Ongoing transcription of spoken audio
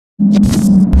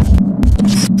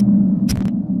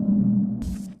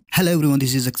Hello everyone,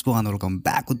 this is Expo and welcome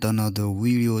back with another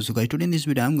video. So guys, today in this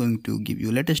video I'm going to give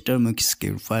you latest Termux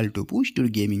script file to boost your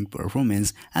gaming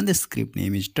performance, and the script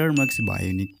name is Termux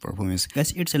Bionic Performance.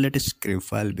 Guys, it's a latest script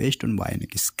file based on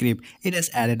Bionic script. It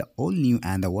has added all new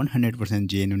and the 100%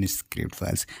 genuine script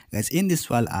files. Guys, in this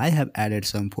file I have added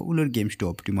some popular games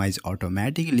to optimize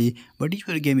automatically, but if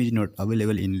your game is not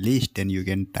available in list, then you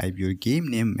can type your game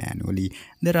name manually.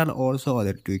 There are also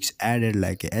other tweaks added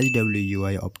like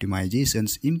HWUI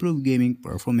optimizations, improve gaming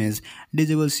performance,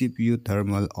 disable CPU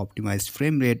thermal, optimized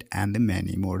frame rate, and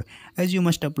many more. As you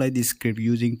must apply this script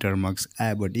using Termux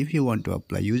app, but if you want to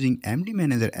apply using MD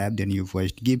Manager app, then you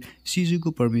first give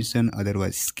Shizuku permission,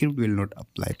 otherwise script will not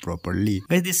apply properly.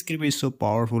 Guys, this script is so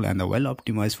powerful and well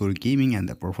optimized for gaming and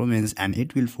the performance, and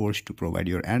it will force to provide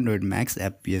your Android max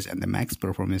FPS and the max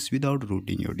performance without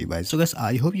rooting your device. So guys,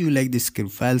 I hope you like this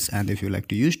script files, and if you like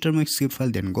to use Termux script file,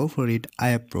 then go for it. I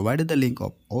have provided the link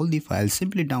of all the files.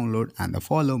 Simply download and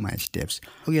follow my steps.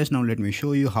 Okay guys, now let me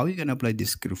show you how you can apply this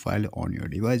script file on your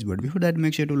device. But before that,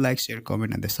 make sure to like, share,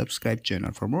 comment, and subscribe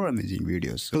channel for more amazing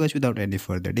videos. So guys, without any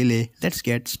further delay, let's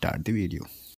get start the video.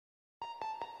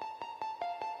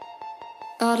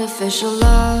 Artificial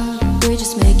love, we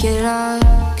just make it up,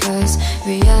 cause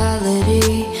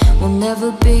reality will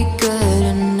never be good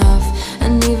enough.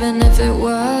 And even if it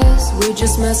was, we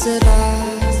just mess it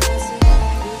up,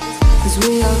 cause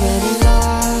we already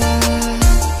lost,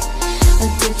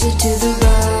 addicted to the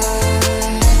rush.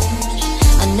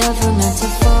 I never meant to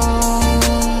fall,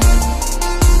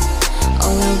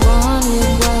 all I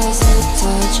wanted was a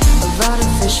touch of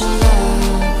artificial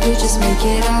love. We just make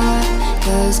it up,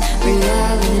 cause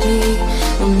reality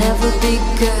will never be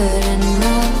good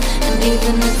enough. And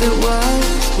even if it was,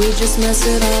 we just mess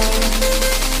it up.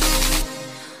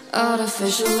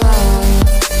 Artificial love,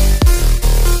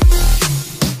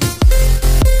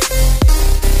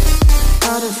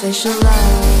 artificial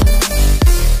love,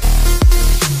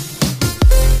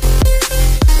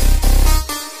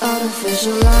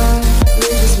 artificial love. We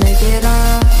just make it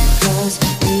up, cause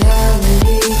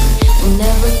reality will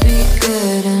never be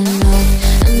good enough.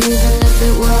 And even if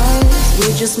it was, we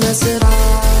just mess it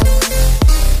up,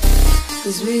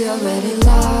 cause we already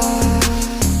lost,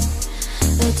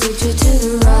 addicted to the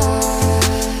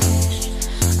rush.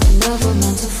 I never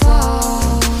meant to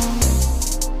fall,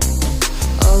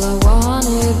 all I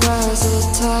wanted was a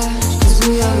touch, cause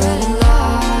we already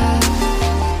lost,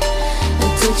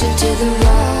 addicted to the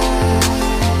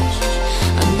rush.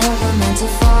 I never meant to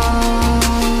fall,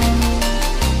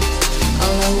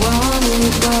 all I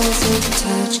wanted was a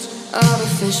touch.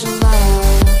 Artificial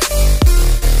love,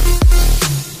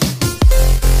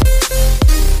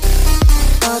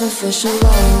 artificial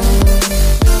love,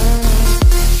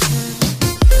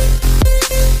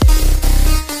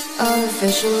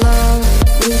 artificial love.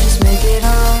 We just make it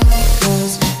up,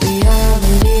 cause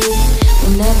reality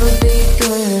will never be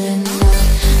good enough.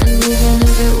 And even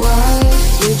if it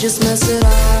was, we just mess it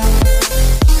up.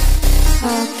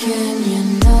 How can you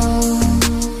know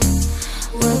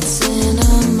what's in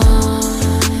our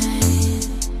mind,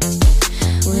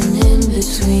 when in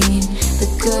between the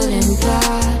good and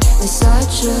bad there's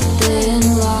such a thin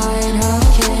line? How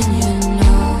can you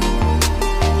know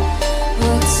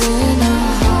what's in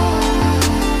our heart,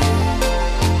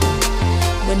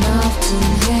 when often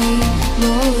hate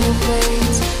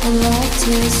motivates and love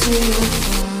tears you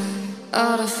apart?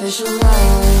 Artificial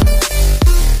love,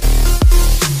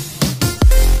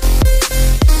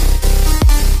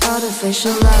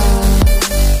 artificial love,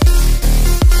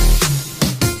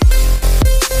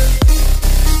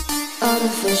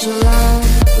 artificial love.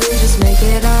 We just make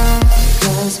it up,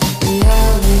 cause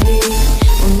reality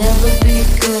will never be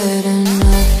good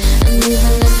enough. And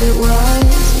even if it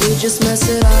was, we just mess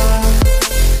it up.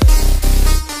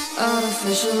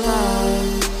 Artificial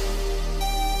love,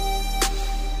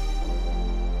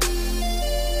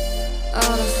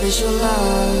 artificial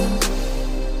love,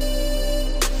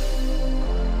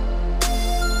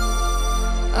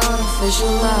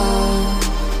 artificial love, artificial love.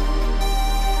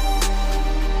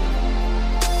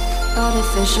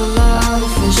 Artificial love.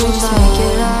 Just make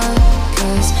it up,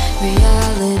 cause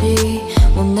reality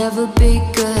will never be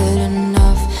good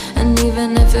enough. And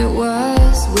even if it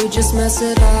was, we just mess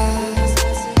it up,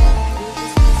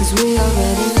 cause we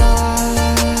already lost,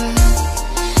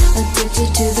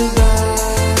 addicted to the rush.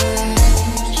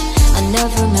 I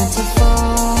never meant to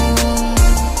fall,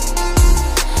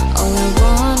 all I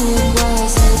wanted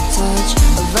was a touch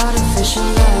of artificial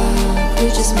love. We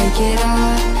just make it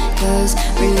up, cause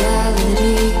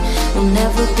reality will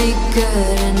never be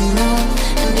good enough.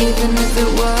 And even if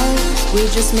it was, we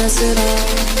just mess it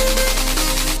up.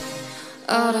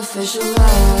 artificial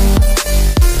love.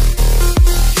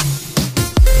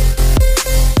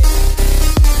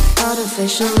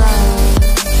 Artificial love.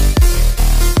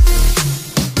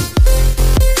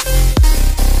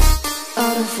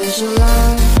 Artificial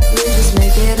love. We just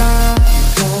make it up,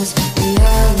 'cause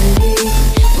reality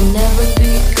will never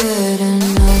be good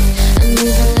enough. And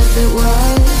even if it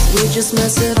was, we just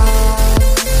mess it up,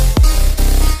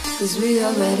 'cause we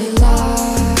already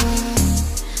lost.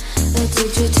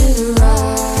 Addicted to the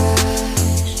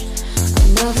rush. I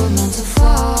never meant to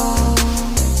fall.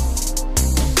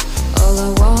 All I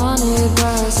wanted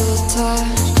was a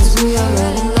touch, 'cause we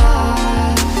already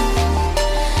lost.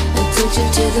 Addicted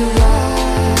to the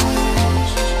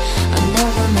rush. I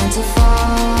never meant to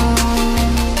fall.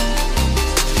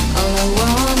 All I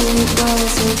wanted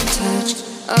was a touch.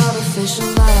 Artificial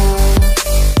love.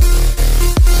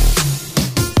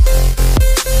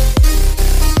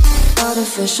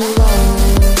 Artificial love.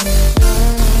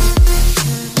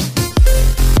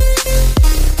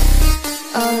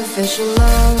 Artificial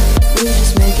love. We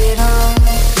just make it up,